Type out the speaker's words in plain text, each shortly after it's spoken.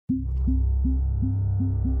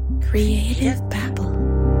Creative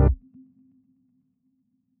babble.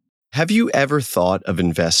 Have you ever thought of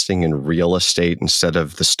investing in real estate instead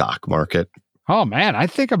of the stock market? Oh man, I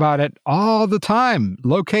think about it all the time.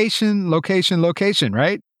 Location, location, location,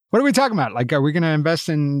 right? What are we talking about? Like, are we going to invest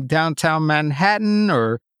in downtown Manhattan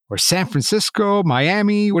or San Francisco,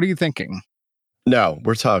 Miami? What are you thinking? No,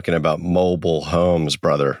 we're talking about mobile homes,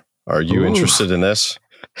 brother. Are you Ooh. interested in this?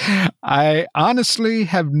 I honestly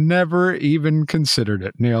have never even considered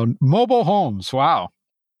it, Neil. Mobile homes, wow.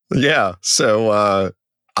 Yeah. So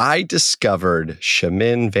I discovered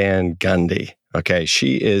Chimene Van Gundy. Okay.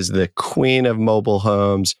 She is the queen of mobile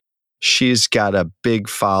homes. She's got a big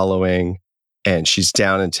following and she's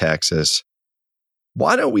down in Texas.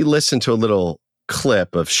 Why don't we listen to a little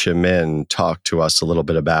clip of Chimene talk to us a little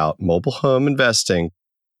bit about mobile home investing?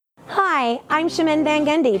 Hi, I'm Chimene Van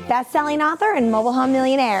Gundy, best-selling author and mobile home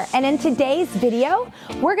millionaire. And in today's video,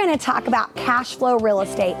 we're going to talk about cash flow real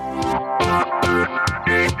estate.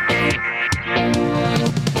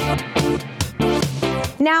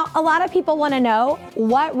 Now, a lot of people want to know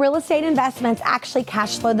what real estate investments actually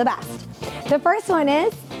cash flow the best. The first one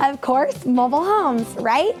is, of course, mobile homes,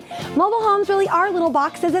 right? Mobile homes really are little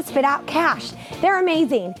boxes that spit out cash. They're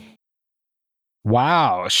amazing.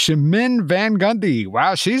 Wow, Chimene Van Gundy.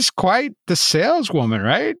 Wow, she's quite the saleswoman,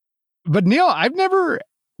 right? But Neil, I've never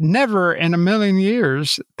in a million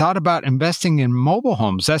years thought about investing in mobile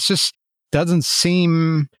homes. That just doesn't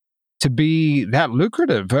seem to be that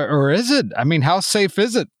lucrative, or is it? I mean, how safe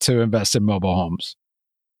is it to invest in mobile homes?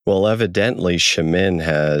 Well, evidently, Chimene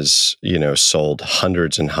has, sold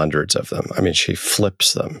hundreds and hundreds of them. I mean, she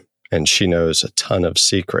flips them and she knows a ton of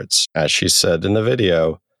secrets. As she said in the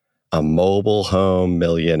video, a mobile home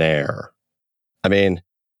millionaire. I mean,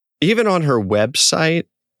 even on her website,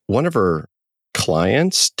 one of her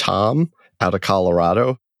clients, Tom, out of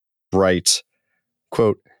Colorado, writes,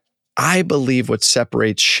 quote, "I believe what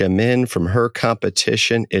separates Chimene from her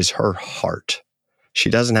competition is her heart. She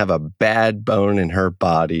doesn't have a bad bone in her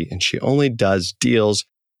body, and she only does deals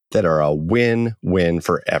that are a win-win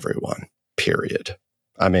for everyone, period."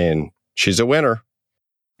 I mean, she's a winner.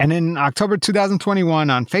 And in October 2021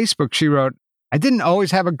 on Facebook, she wrote, "I didn't always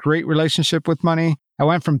have a great relationship with money. I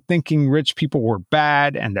went from thinking rich people were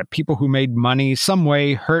bad and that people who made money some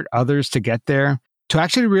way hurt others to get there, to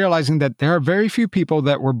actually realizing that there are very few people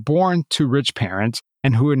that were born to rich parents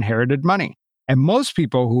and who inherited money. And most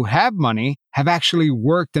people who have money have actually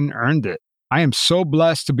worked and earned it. I am so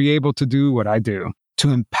blessed to be able to do what I do, to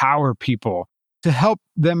empower people, to help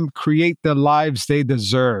them create the lives they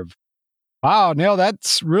deserve." Wow, Neil,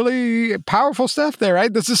 that's really powerful stuff there,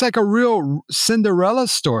 right? This is like a real Cinderella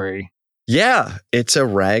story. Yeah, it's a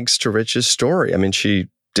rags to riches story. I mean, she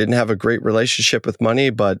didn't have a great relationship with money,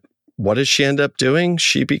 but what does she end up doing?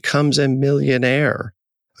 She becomes a millionaire.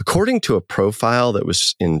 According to a profile that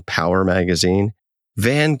was in Power magazine,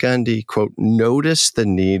 Van Gundy, quote, "noticed the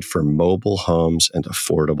need for mobile homes and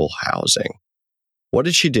affordable housing." What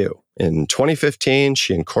did she do? In 2015,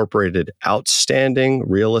 she incorporated Outstanding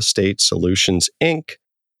Real Estate Solutions, Inc.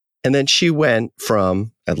 And then she went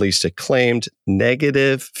from, at least it claimed,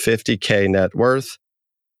 negative 50K net worth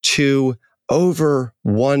to over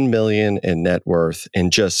 1 million in net worth in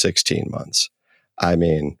just 16 months. I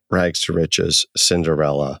mean, rags to riches,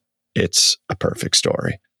 Cinderella. It's a perfect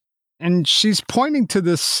story. And she's pointing to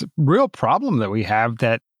this real problem that we have,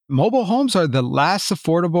 that mobile homes are the last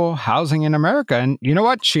affordable housing in America. And you know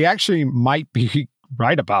what? She actually might be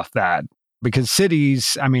right about that, because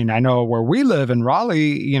cities, I mean, I know where we live in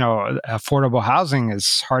Raleigh, affordable housing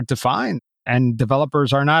is hard to find, and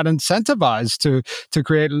developers are not incentivized to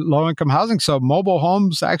create low-income housing. So mobile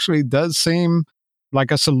homes actually does seem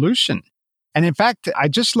like a solution. And in fact, I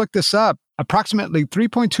just looked this up. Approximately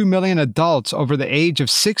 3.2 million adults over the age of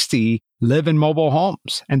 60 live in mobile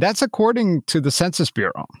homes. And that's according to the Census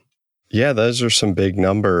Bureau. Yeah, those are some big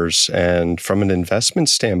numbers. And from an investment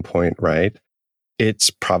standpoint, right, it's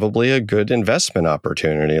probably a good investment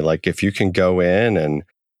opportunity. Like if you can go in and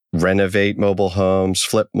renovate mobile homes,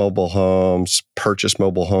 flip mobile homes, purchase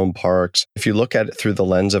mobile home parks. If you look at it through the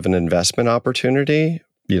lens of an investment opportunity,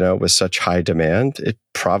 with such high demand, it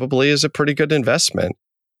probably is a pretty good investment.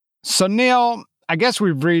 So, Neil, I guess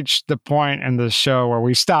we've reached the point in the show where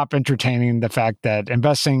we stop entertaining the fact that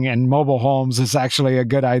investing in mobile homes is actually a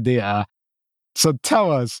good idea. So tell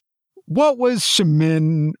us, what was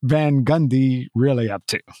Chimene Van Gundy really up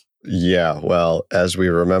to? Yeah, well, as we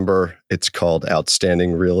remember, it's called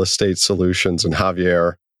Outstanding Real Estate Solutions. And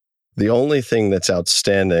Javier, the only thing that's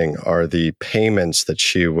outstanding are the payments that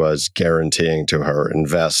she was guaranteeing to her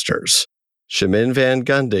investors. Chimene Van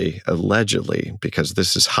Gundy, allegedly, because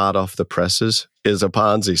this is hot off the presses, is a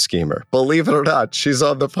Ponzi schemer. Believe it or not, she's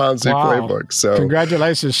on the Ponzi playbook. So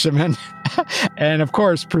congratulations, Chimene. And of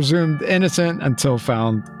course, presumed innocent until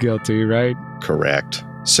found guilty, right? Correct.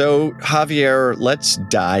 So, Javier, let's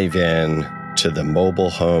dive in to the mobile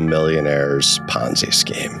home millionaire's Ponzi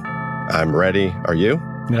scheme. I'm ready. Are you?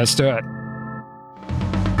 Let's do it.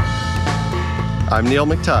 I'm Neil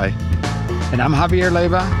McTighe. And I'm Javier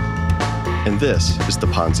Leiva. And this is the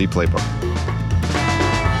Ponzi Playbook.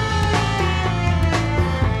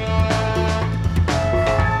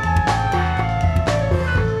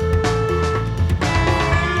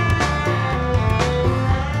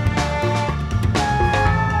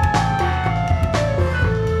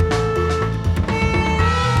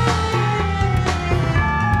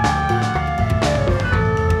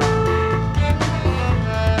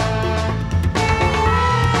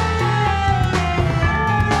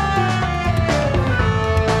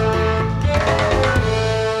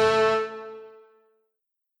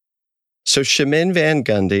 So Chimene Van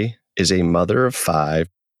Gundy is a mother of 5,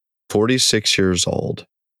 46 years old.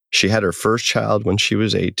 She had her first child when she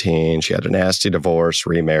was 18. She had a nasty divorce,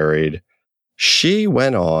 remarried. She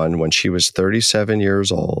went on when she was 37 years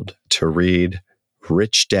old to read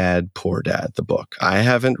Rich Dad, Poor Dad, the book. I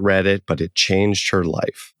haven't read it, but it changed her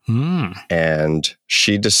life. And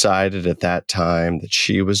she decided at that time that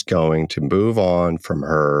she was going to move on from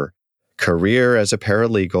her career as a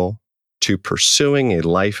paralegal to pursuing a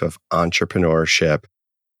life of entrepreneurship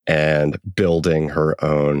and building her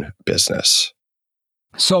own business.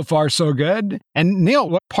 So far, so good. And Neil,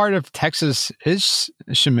 what part of Texas is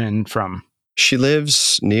Chimene from? She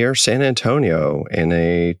lives near San Antonio in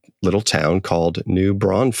a little town called New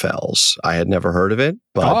Braunfels. I had never heard of it,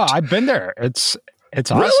 but I've been there. It's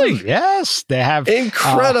awesome. Really? Yes, they have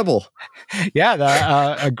incredible.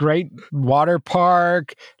 A great water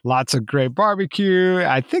park, lots of great barbecue.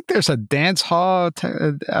 I think there's a dance hall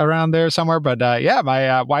around there somewhere. But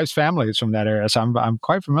my wife's family is from that area, so I'm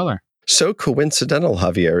quite familiar. So coincidental,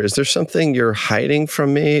 Javier. Is there something you're hiding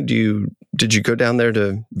from me? Did you go down there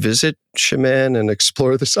to visit Chimene and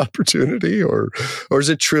explore this opportunity, or is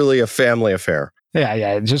it truly a family affair?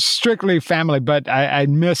 Yeah, just strictly family, but I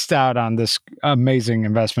missed out on this amazing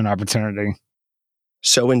investment opportunity.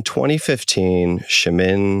 So in 2015,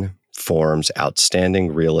 Chimene forms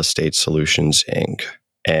Outstanding Real Estate Solutions, Inc.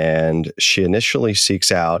 And she initially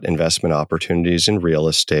seeks out investment opportunities in real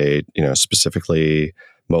estate, specifically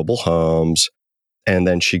mobile homes. And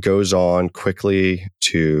then she goes on quickly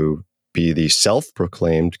to be the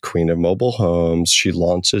self-proclaimed queen of mobile homes. She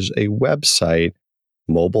launches a website,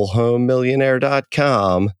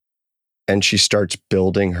 mobilehomemillionaire.com, and she starts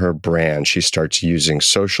building her brand. She starts using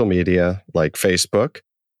social media like Facebook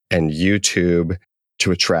and YouTube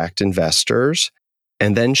to attract investors.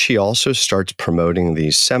 And then she also starts promoting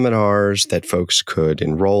these seminars that folks could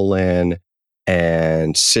enroll in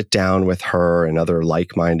and sit down with her and other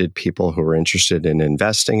like-minded people who are interested in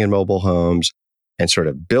investing in mobile homes and sort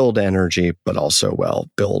of build energy, but also,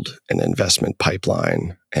 build an investment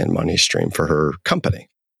pipeline and money stream for her company.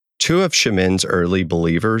 2 of Chimene's early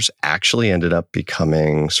believers actually ended up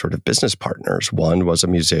becoming sort of business partners. One was a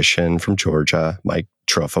musician from Georgia, Mike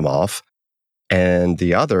Trofimoff, and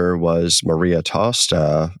the other was Maria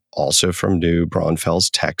Tosta, also from New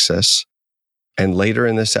Braunfels, Texas. And later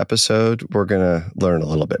in this episode, we're going to learn a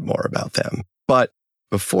little bit more about them. But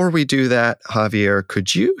before we do that, Javier,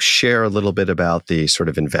 could you share a little bit about the sort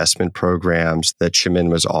of investment programs that Chimene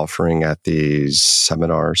was offering at these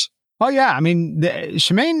seminars? Oh, yeah. I mean,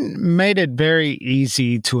 Chimene made it very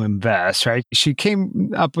easy to invest, right? She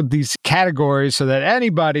came up with these categories so that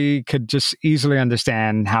anybody could just easily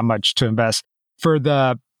understand how much to invest. For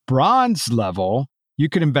the bronze level, you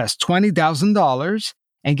could invest $20,000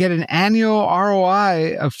 and get an annual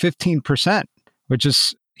ROI of 15%, which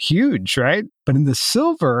is huge, right? But in the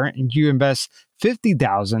silver, you invest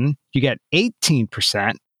 $50,000, you get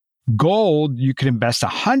 18%. Gold, you could invest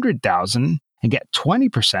 $100,000 and get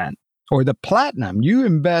 20%. Or the platinum, you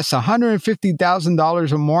invest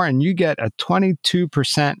 $150,000 or more and you get a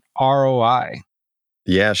 22% ROI.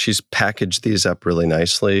 Yeah, she's packaged these up really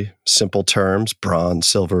nicely. Simple terms: bronze,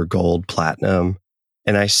 silver, gold, platinum.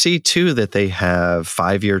 And I see too that they have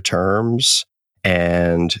 5-year terms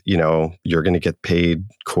and, you're going to get paid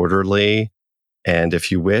quarterly. And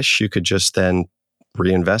if you wish, you could just then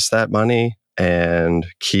reinvest that money and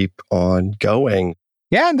keep on going.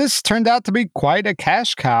 Yeah, and this turned out to be quite a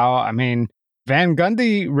cash cow. I mean, Van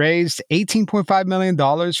Gundy raised $18.5 million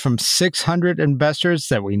from 600 investors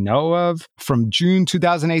that we know of from June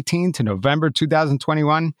 2018 to November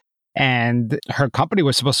 2021. And her company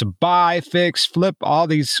was supposed to buy, fix, flip all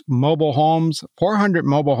these mobile homes, 400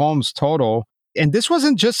 mobile homes total. And this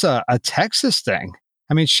wasn't just a Texas thing.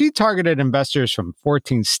 I mean, she targeted investors from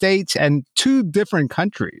 14 states and 2 different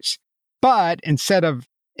countries. But instead of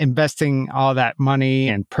investing all that money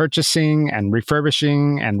in purchasing and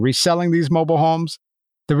refurbishing and reselling these mobile homes,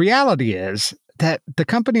 the reality is that the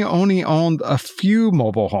company only owned a few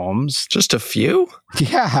mobile homes. Just a few?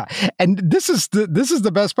 Yeah. And this is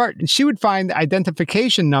the best part. She would find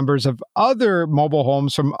identification numbers of other mobile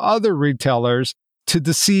homes from other retailers to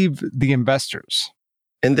deceive the investors.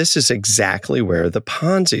 And this is exactly where the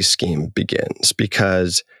Ponzi scheme begins,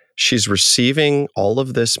 because she's receiving all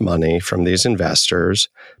of this money from these investors,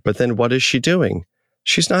 but then what is she doing?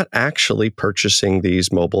 She's not actually purchasing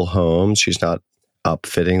these mobile homes. She's not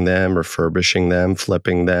upfitting them, refurbishing them,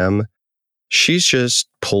 flipping them. She's just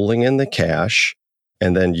pulling in the cash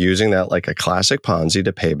and then using that like a classic Ponzi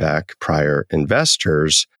to pay back prior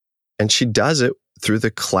investors. And she does it through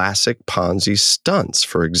the classic Ponzi stunts.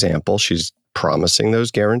 For example, she's promising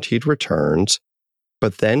those guaranteed returns,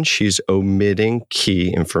 but then she's omitting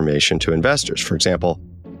key information to investors. For example,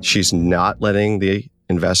 she's not letting the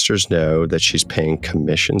investors know that she's paying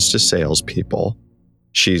commissions to salespeople.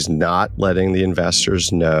 She's not letting the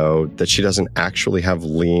investors know that she doesn't actually have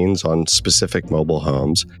liens on specific mobile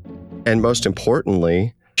homes. And most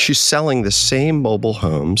importantly, she's selling the same mobile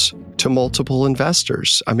homes to multiple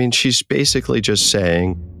investors. I mean, she's basically just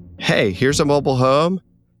saying, hey, here's a mobile home.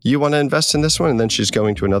 You want to invest in this one? And then she's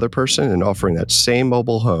going to another person and offering that same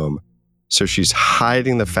mobile home. So she's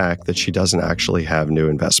hiding the fact that she doesn't actually have new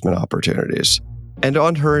investment opportunities. And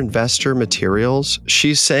on her investor materials,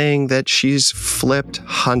 she's saying that she's flipped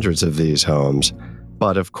hundreds of these homes,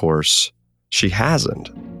 but of course, she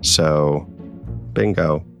hasn't. So,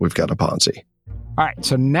 bingo, we've got a Ponzi. All right,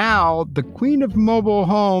 so now the queen of mobile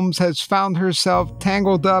homes has found herself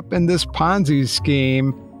tangled up in this Ponzi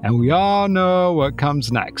scheme, and we all know what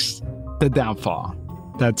comes next, the downfall.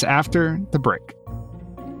 That's after the break.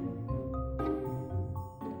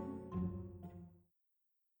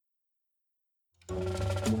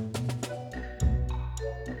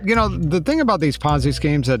 You know, the thing about these Ponzi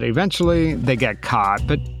schemes that eventually they get caught,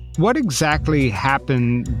 but what exactly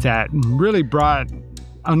happened that really brought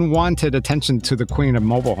unwanted attention to the queen of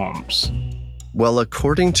mobile homes? Well,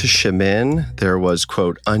 according to Chimene, there was,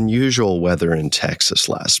 quote, unusual weather in Texas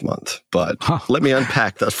last month. But let me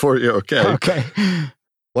unpack that for you, okay? Okay.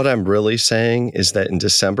 What I'm really saying is that in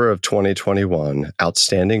December of 2021,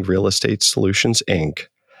 Outstanding Real Estate Solutions, Inc.,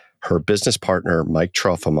 her business partner, Mike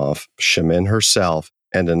Trofimoff, Chimene herself,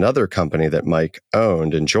 and another company that Mike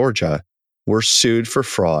owned in Georgia were sued for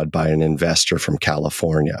fraud by an investor from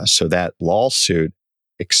California. So that lawsuit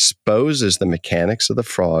exposes the mechanics of the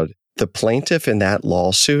fraud. The plaintiff in that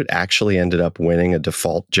lawsuit actually ended up winning a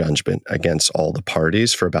default judgment against all the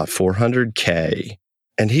parties for about $400K.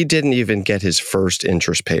 And he didn't even get his first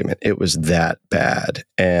interest payment. It was that bad.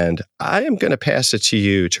 And I am going to pass it to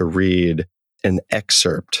you to read an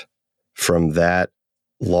excerpt from that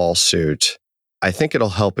lawsuit. I think it'll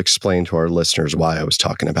help explain to our listeners why I was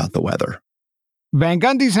talking about the weather. Van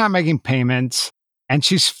Gundy's not making payments, and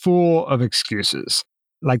she's full of excuses.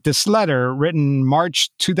 Like this letter written March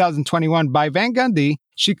 2021 by Van Gundy,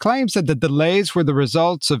 she claims that the delays were the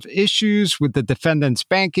results of issues with the defendant's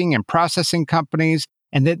banking and processing companies,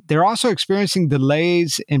 and that they're also experiencing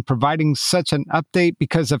delays in providing such an update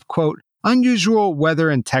because of, quote, unusual weather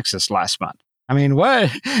in Texas last month. I mean,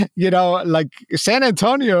 what? Like San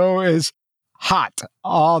Antonio is hot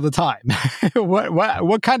all the time.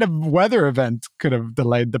 What kind of weather event could have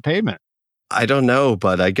delayed the payment? I don't know,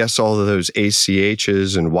 but I guess all of those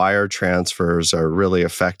ACHs and wire transfers are really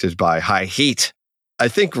affected by high heat. I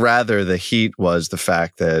think rather the heat was the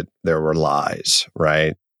fact that there were lies,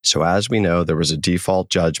 right? So as we know, there was a default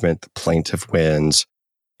judgment, the plaintiff wins,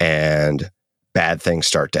 and bad things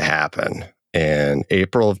start to happen. In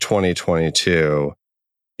April of 2022,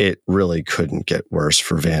 it really couldn't get worse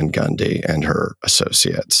for Van Gundy and her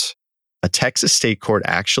associates. A Texas state court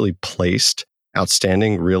actually placed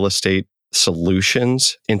Outstanding Real Estate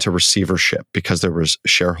Solutions into receivership because there was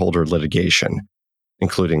shareholder litigation,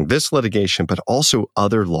 including this litigation, but also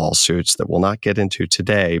other lawsuits that we'll not get into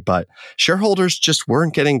today. But shareholders just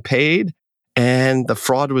weren't getting paid and the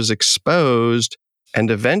fraud was exposed. And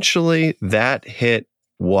eventually that hit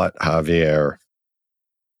what, Javier?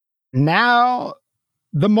 Now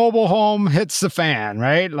the mobile home hits the fan,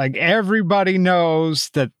 right? Like everybody knows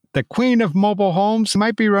that the queen of mobile homes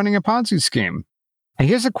might be running a Ponzi scheme. And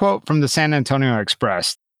here's a quote from the San Antonio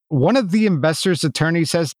Express. One of the investor's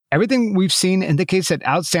attorneys says everything we've seen indicates that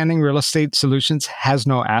Outstanding Real Estate Solutions has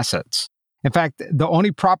no assets. In fact, the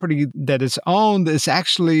only property that is owned is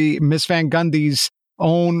actually Miss Van Gundy's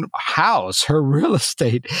own house, her real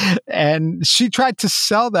estate. And she tried to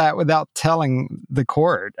sell that without telling the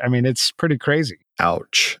court. I mean, it's pretty crazy.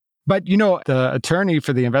 Ouch. But, the attorney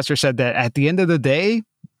for the investor said that at the end of the day,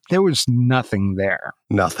 there was nothing there.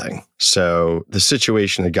 Nothing. So the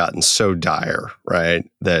situation had gotten so dire, right,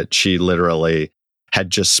 that she literally had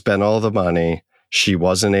just spent all the money. She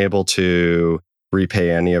wasn't able to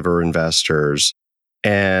repay any of her investors.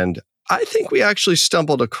 And I think we actually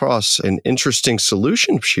stumbled across an interesting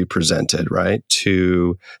solution she presented, right,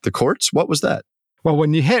 to the courts. What was that? Well,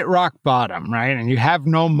 when you hit rock bottom, right, and you have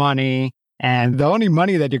no money, and the only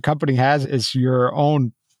money that your company has is your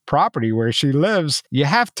own property where she lives, you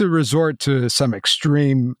have to resort to some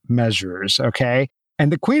extreme measures, okay?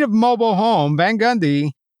 And the queen of mobile home, Van Gundy,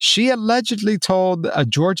 she allegedly told a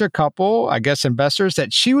Georgia couple, I guess investors,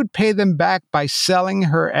 that she would pay them back by selling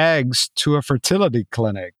her eggs to a fertility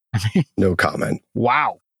clinic. No comment.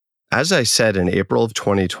 Wow. As I said, in April of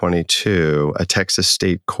 2022, a Texas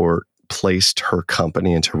state court placed her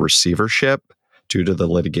company into receivership due to the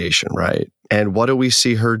litigation, right? And what do we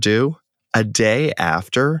see her do? A day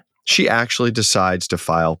after, she actually decides to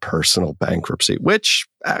file personal bankruptcy, which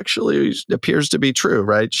actually appears to be true,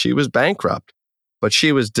 right? She was bankrupt, but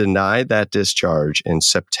she was denied that discharge in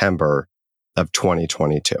September of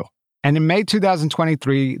 2022. And in May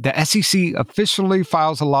 2023, the SEC officially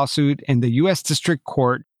files a lawsuit in the U.S. District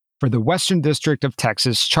Court for the Western District of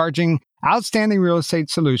Texas, charging Outstanding Real Estate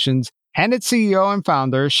Solutions and its CEO and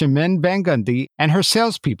founder, Chimene Van Gundy, and her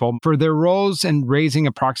salespeople for their roles in raising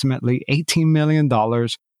approximately $18 million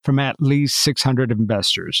from at least 600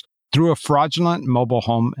 investors through a fraudulent mobile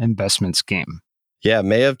home investment scheme. Yeah,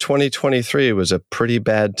 May of 2023 was a pretty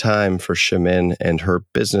bad time for Chimene and her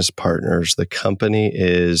business partners. The company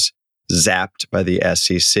is zapped by the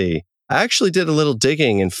SEC. I actually did a little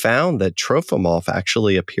digging and found that Trofimov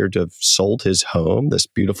actually appeared to have sold his home, this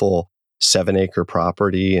beautiful 7-acre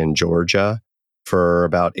property in Georgia, for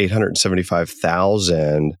about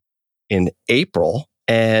 $875,000 in April.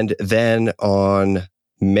 And then on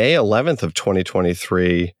May 11th of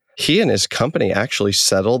 2023, he and his company actually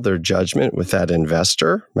settled their judgment with that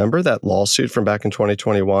investor. Remember that lawsuit from back in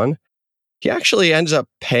 2021? He actually ends up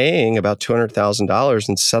paying about $200,000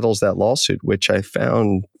 and settles that lawsuit, which I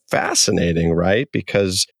found fascinating, right?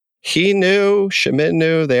 Because he knew, Chimene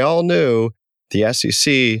knew, they all knew the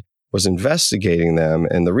SEC was investigating them.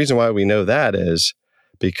 And the reason why we know that is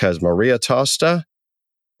because Maria Tosta,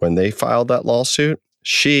 when they filed that lawsuit,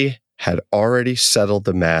 she had already settled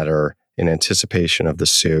the matter in anticipation of the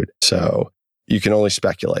suit. So you can only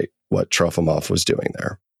speculate what Trofimov was doing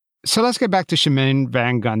there. So let's get back to Chimene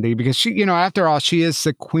Van Gundy, because she, after all, she is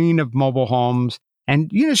the queen of mobile homes. And,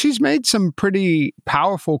 she's made some pretty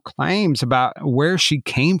powerful claims about where she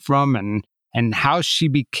came from and how she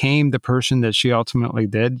became the person that she ultimately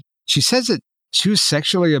did. She says that she was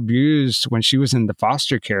sexually abused when she was in the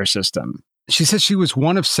foster care system. She says she was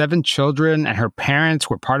one of 7 children and her parents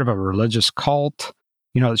were part of a religious cult.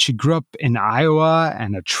 She grew up in Iowa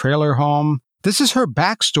and a trailer home. This is her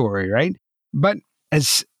backstory, right? But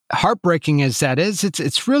as heartbreaking as that is,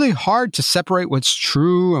 it's really hard to separate what's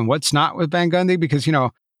true and what's not with Van Gundy because,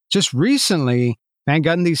 just recently, Van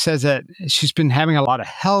Gundy says that she's been having a lot of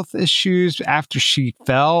health issues after she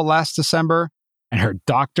fell last December, and her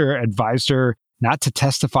doctor advised her not to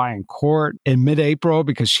testify in court in mid-April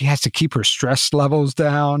because she has to keep her stress levels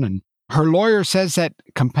down. And her lawyer says that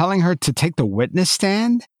compelling her to take the witness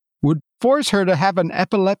stand would force her to have an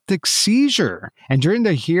epileptic seizure. And during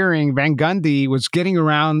the hearing, Van Gundy was getting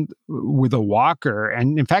around with a walker.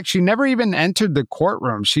 And in fact, she never even entered the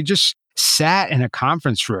courtroom. She just sat in a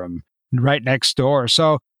conference room right next door.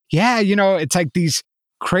 So yeah, it's like these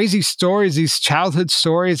crazy stories, these childhood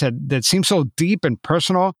stories that seem so deep and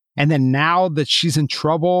personal. And then now that she's in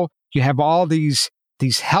trouble, you have all these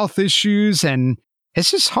health issues, and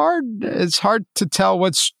it's just hard. It's hard to tell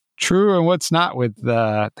what's true and what's not with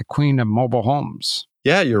the queen of mobile homes.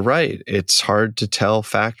 Yeah, you're right. It's hard to tell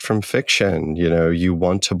fact from fiction. You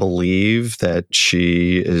want to believe that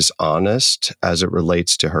she is honest as it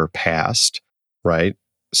relates to her past, right?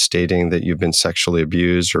 Stating that you've been sexually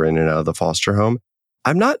abused or in and out of the foster home.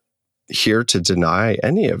 I'm not here to deny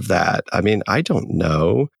any of that. I mean, I don't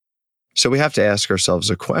know. So we have to ask ourselves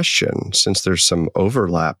a question, since there's some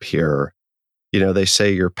overlap here. They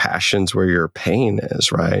say your passion's where your pain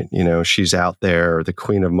is, right? She's out there, the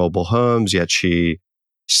queen of mobile homes, yet she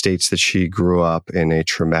states that she grew up in a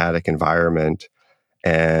traumatic environment,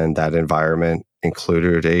 and that environment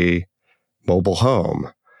included a mobile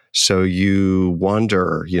home. So you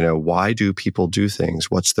wonder, why do people do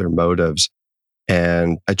things? What's their motives?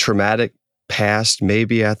 And a traumatic past may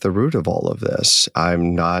be at the root of all of this.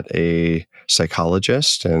 I'm not a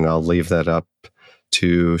psychologist, and I'll leave that up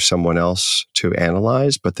to someone else to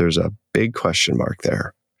analyze, but there's a big question mark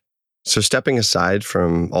there. So stepping aside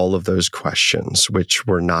from all of those questions, which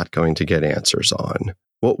we're not going to get answers on,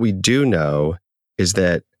 what we do know is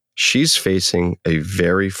that she's facing a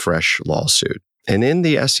very fresh lawsuit. And in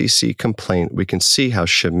the SEC complaint, we can see how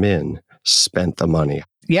Chimene spent the money.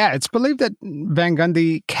 Yeah, it's believed that Van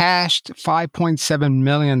Gundy cashed $5.7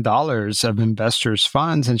 million of investors'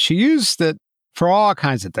 funds, and she used it for all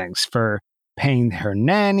kinds of things, for paying her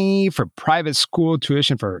nanny, for private school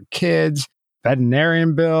tuition for her kids,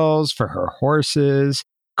 veterinarian bills for her horses,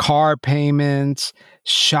 car payments,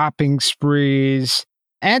 shopping sprees,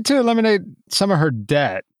 and to eliminate some of her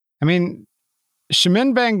debt. I mean,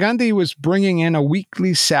 Chimene Van Gundy was bringing in a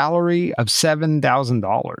weekly salary of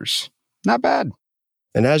 $7,000. Not bad.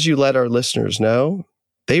 And as you let our listeners know,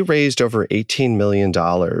 they raised over $18 million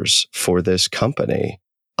for this company.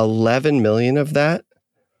 $11 million of that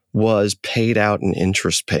was paid out in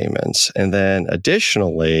interest payments. And then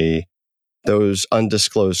additionally, those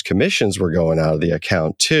undisclosed commissions were going out of the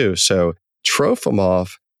account too. So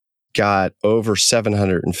Trofimov got over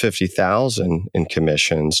 $750,000 in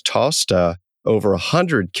commissions, Tosta over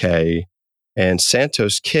 $100K, and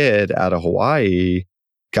Santos Kid out of Hawaii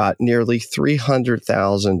got nearly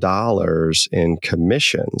 $300,000 in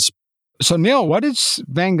commissions. So Neil, what is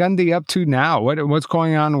Van Gundy up to now? What's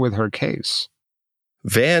going on with her case?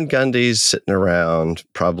 Van Gundy's sitting around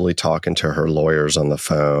probably talking to her lawyers on the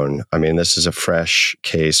phone. I mean, this is a fresh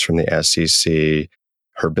case from the SEC.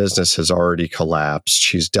 Her business has already collapsed.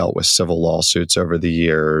 She's dealt with civil lawsuits over the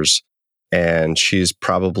years, and she's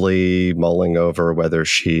probably mulling over whether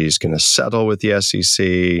she's going to settle with the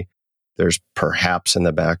SEC. There's perhaps in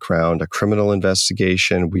the background a criminal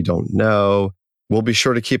investigation. We don't know. We'll be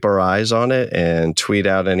sure to keep our eyes on it and tweet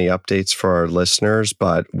out any updates for our listeners.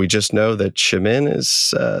 But we just know that Chimene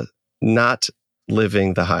is not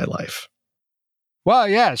living the high life. Well,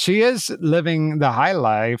 yeah, she is living the high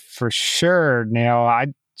life for sure, Neil. I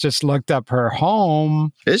just looked up her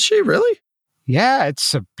home. Is she really? Yeah,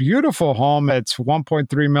 it's a beautiful home. It's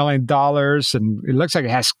 $1.3 million, and it looks like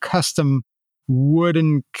it has custom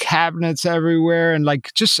wooden cabinets everywhere. And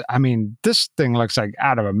this thing looks like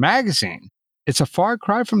out of a magazine. It's a far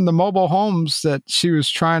cry from the mobile homes that she was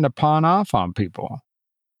trying to pawn off on people.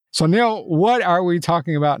 So, Neil, what are we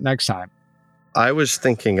talking about next time? I was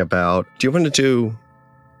thinking about, do you want to do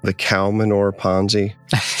the cow manure Ponzi?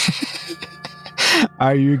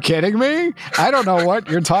 Are you kidding me? I don't know what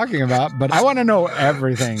you're talking about, but I want to know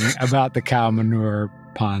everything about the cow manure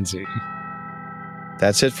Ponzi.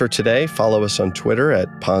 That's it for today. Follow us on Twitter at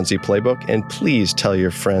Ponzi Playbook, and please tell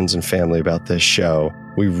your friends and family about this show.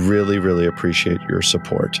 We really, really appreciate your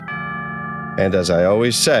support. And as I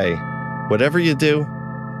always say, whatever you do,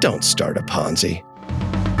 don't start a Ponzi.